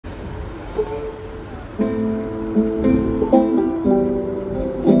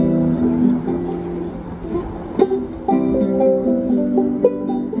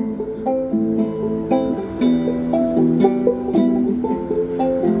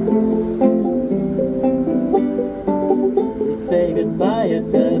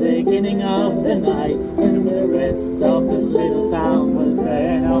At the beginning of the night, and the rest of this little town will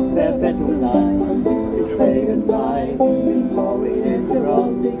turn off their bedroom lights. We say goodbye before we hit the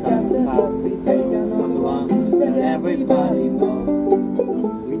road, because the paths we take are not the ones that everybody knows.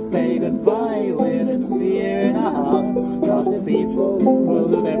 We say goodbye with a fear in our hearts, not the people who will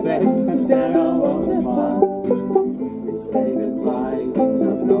do their best to tear our worlds apart. We say goodbye,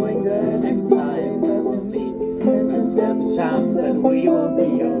 not knowing the next time that we'll meet, and if there's a chance that we will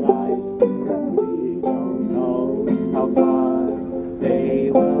be alive, because we don't know how far they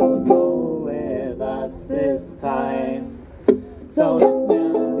will go with us this time. So let's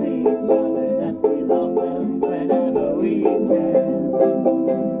tell each other that we love them whenever we can.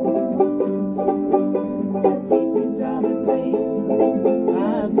 Let's keep each other safe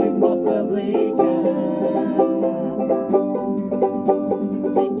as we possibly can.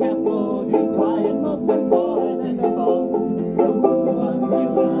 Be careful, be quiet, most important of all. Don't push the ones you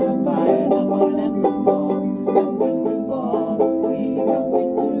wanna fire, not for them to fall. That's when we fall, we can stick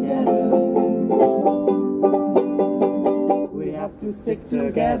together. We have to stick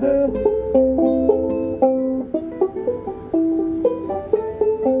together.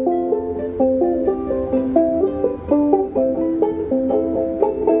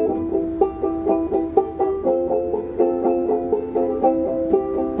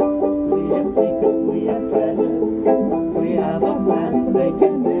 They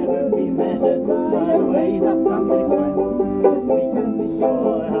can never be measured by the ways of consequence, because we can't be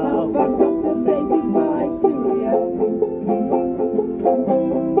sure how fucked up this thing decides to react.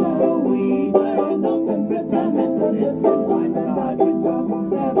 So we burn notes and prepare messages and find that I can trust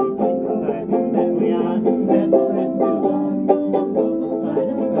every single person that we are. There's no bridge to love, there's no side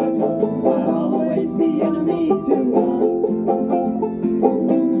of circles, are always the enemy to us.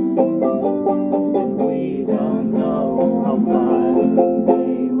 And we don't know how far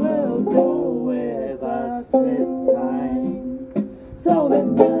they will go with us this time. So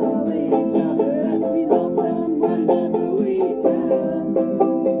let's tell each other that we love them whenever we can.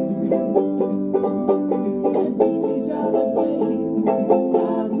 Let's keep each other safe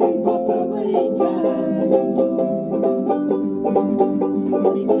as we possibly can.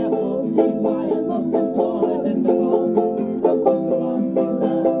 Be careful, keep quiet, most important of all. Don't push the ones you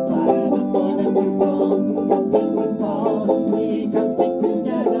love, fire enough for them to fall. That's when we fall, we can stick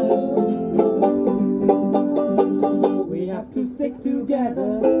together. We have to stick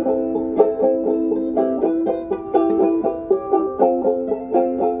together.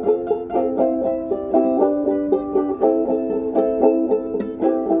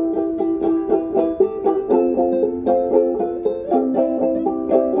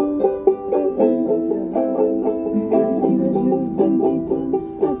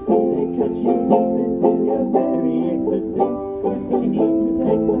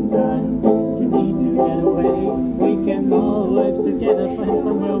 Together, find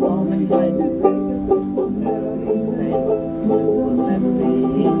somewhere warm and try to stay, 'cause this will never be safe. This will never be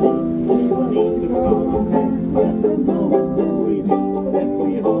easy. We will need to grow our hands, let them know us that we do, that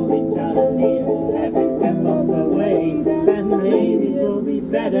we hold each other near every step of the way. Then maybe it'll be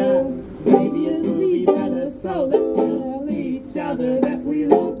better, maybe it'll be better. So let's tell each other that we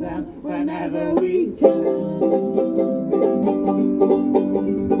love them whenever we can.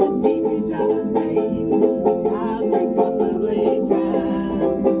 Let's keep each other safe as we possibly can.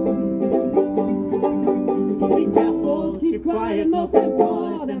 Be careful, keep quiet, most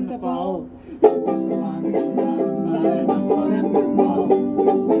important of all. Don't push the ones you love, fire enough for them to fall.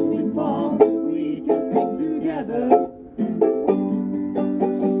 Cause when we fall, we can stick together.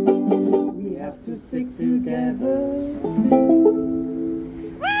 We have to stick together.